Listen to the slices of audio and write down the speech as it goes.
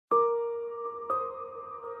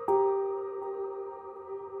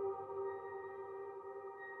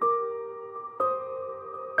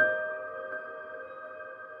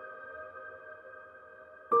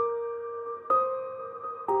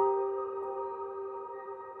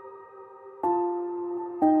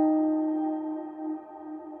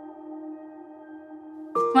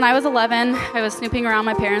When I was 11, I was snooping around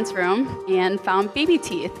my parents' room and found baby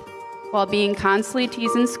teeth while being constantly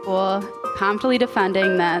teased in school, confidently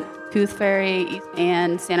defending that Tooth Fairy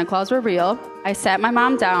and Santa Claus were real. I sat my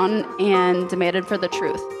mom down and demanded for the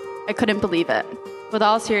truth. I couldn't believe it. With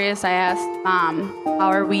all serious, I asked, Mom, how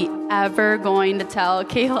are we ever going to tell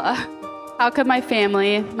Kayla? How could my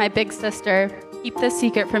family, my big sister, keep this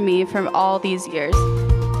secret from me for all these years?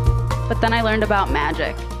 But then I learned about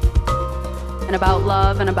magic, and about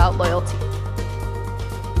love, and about loyalty.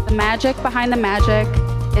 The magic behind the magic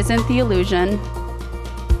isn't the illusion.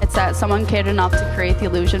 It's that someone cared enough to create the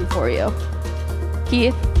illusion for you.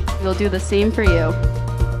 Keith will do the same for you.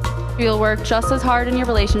 She will work just as hard in your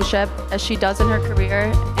relationship as she does in her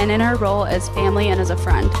career and in her role as family and as a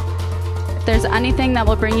friend. If there's anything that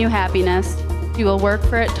will bring you happiness, she will work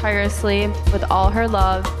for it tirelessly with all her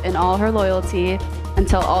love and all her loyalty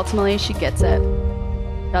until ultimately she gets it.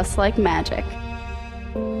 Just like magic.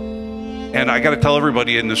 And I got to tell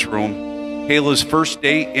everybody in this room, Kayla's first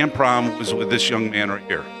date and prom was with this young man right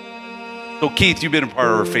here. So Keith, you've been a part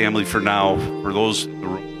of our family for those in the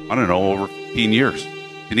room, I don't know, over 15 years.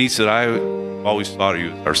 Denise said, I always thought of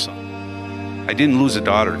you as our son. I didn't lose a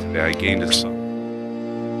daughter today, I gained a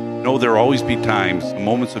son. No, there'll always be times,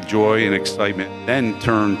 moments of joy and excitement, then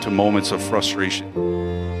turn to moments of frustration.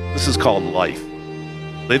 This is called life.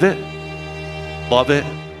 Live it, love it,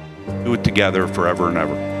 do it together forever and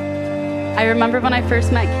ever. I remember when I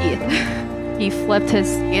first met Keith. He flipped his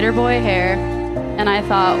skater boy hair, and I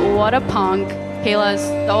thought, what a punk. Kayla is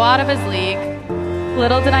so out of his league.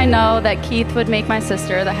 Little did I know that Keith would make my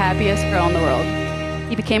sister the happiest girl in the world.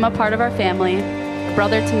 He became a part of our family, a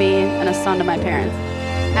brother to me, and a son to my parents.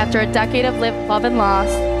 After a decade of love and loss,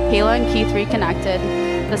 Kayla and Keith reconnected.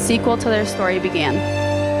 The sequel to their story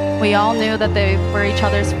began. We all knew that they were each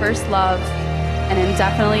other's first love, and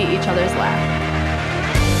indefinitely each other's last.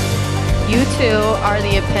 You two are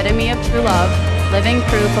the epitome of true love. Living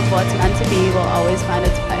proof of what's meant to be will always find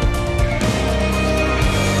its way.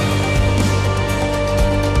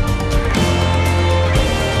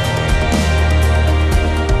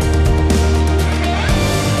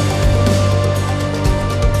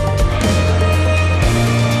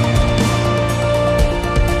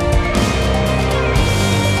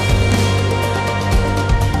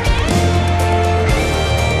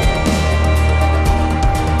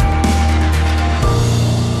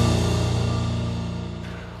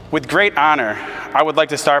 With great honor, I would like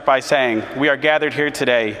to start by saying we are gathered here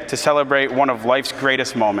today to celebrate one of life's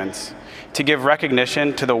greatest moments, to give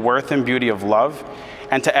recognition to the worth and beauty of love,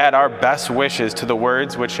 and to add our best wishes to the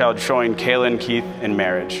words which shall join Kayla and Keith in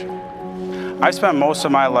marriage. I've spent most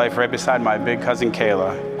of my life right beside my big cousin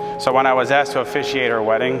Kayla, so when I was asked to officiate her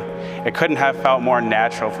wedding, it couldn't have felt more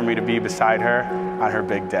natural for me to be beside her on her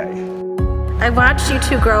big day. I watched you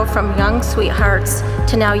two grow from young sweethearts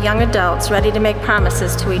to now young adults ready to make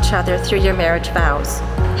promises to each other through your marriage vows.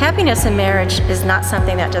 Happiness in marriage is not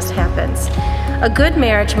something that just happens. A good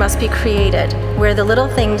marriage must be created, where the little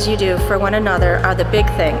things you do for one another are the big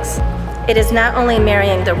things. It is not only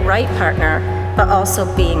marrying the right partner, but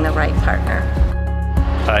also being the right partner.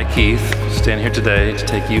 I, Keith, stand here today to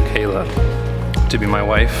take you, Kayla, to be my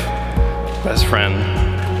wife, best friend,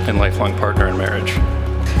 and lifelong partner in marriage.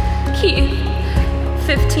 Keith,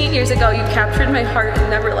 15 years ago you captured my heart and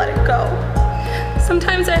never let it go.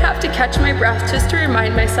 Sometimes I have to catch my breath just to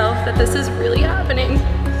remind myself that this is really happening.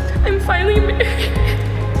 I'm finally married.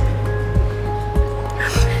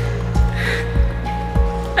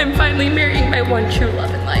 I'm finally marrying my one true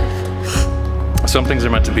love in life. Some things are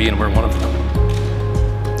meant to be, and we're one of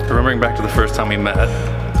them. Remembering back to the first time we met,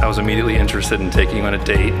 I was immediately interested in taking you on a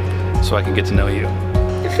date so I can get to know you.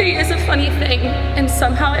 Fate is a funny thing, and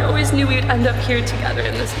somehow I always knew we'd end up here together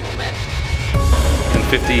in this moment. In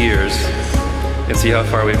 50 years, and see how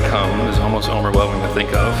far we've come is almost overwhelming to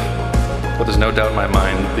think of. But there's no doubt in my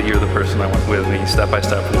mind that you're the person that went with me step by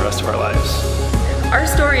step for the rest of our lives. Our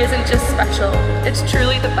story isn't just special, it's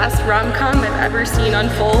truly the best rom-com I've ever seen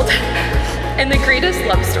unfold, and the greatest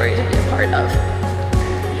love story to be a part of.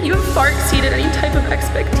 You have far exceeded any type of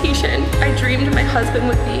expectation I dreamed my husband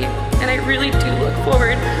would be, and I really do look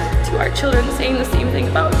forward to our children saying the same thing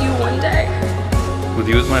about you one day. With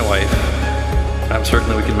you as my wife, I'm certain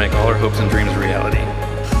that we can make all our hopes and dreams a reality.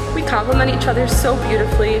 We complement each other so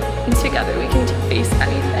beautifully, and together we can face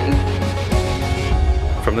anything.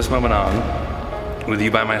 From this moment on, with you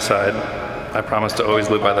by my side, I promise to always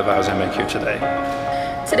live by the vows I make here today.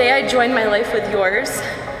 Today I join my life with yours,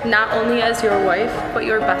 not only as your wife, but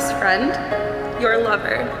your best friend, your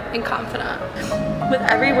lover, and confidant. With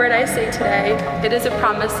every word I say today, it is a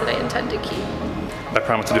promise that I intend to keep. I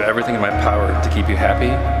promise to do everything in my power to keep you happy,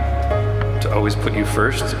 to always put you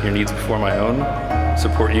first, your needs before my own,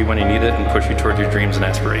 support you when you need it, and push you towards your dreams and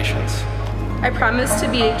aspirations. I promise to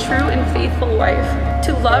be a true and faithful wife,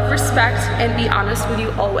 to love, respect, and be honest with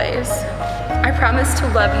you always. I promise to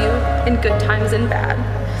love you in good times and bad,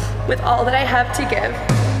 with all that I have to give,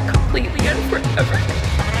 completely and forever.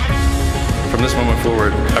 From this moment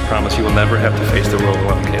forward, I promise you will never have to face the world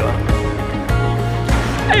alone, Kayla.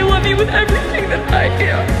 I love you with everything that I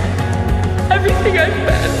am, everything I've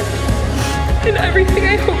been, and everything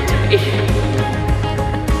I hope to be.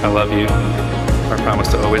 I love you. I promise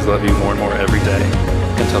to always love you more and more every day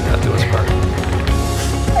until death do us part.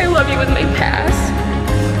 I love you with my past.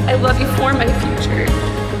 I love you for my future.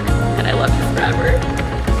 And I love you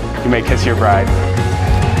forever. You may kiss your bride.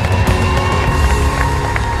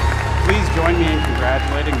 Please join me in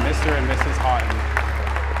congratulating Mr. and Mrs. Houghton.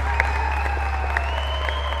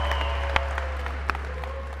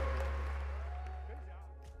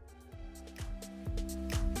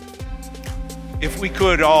 If we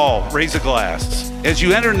could all raise a glass. As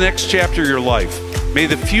you enter the next chapter of your life, may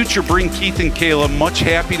the future bring Keith and Kayla much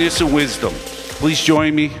happiness and wisdom. Please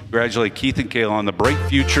join me. Congratulate Keith and Kayla on the bright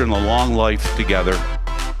future and the long life together.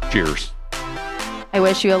 Cheers. I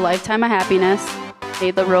wish you a lifetime of happiness. May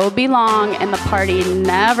the road be long and the party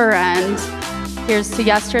never end. Here's to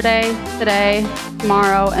yesterday, today,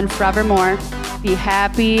 tomorrow, and forevermore. Be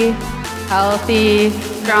happy, healthy,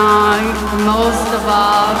 strong, most of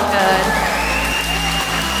all, good.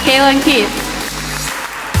 Kayla and Keith.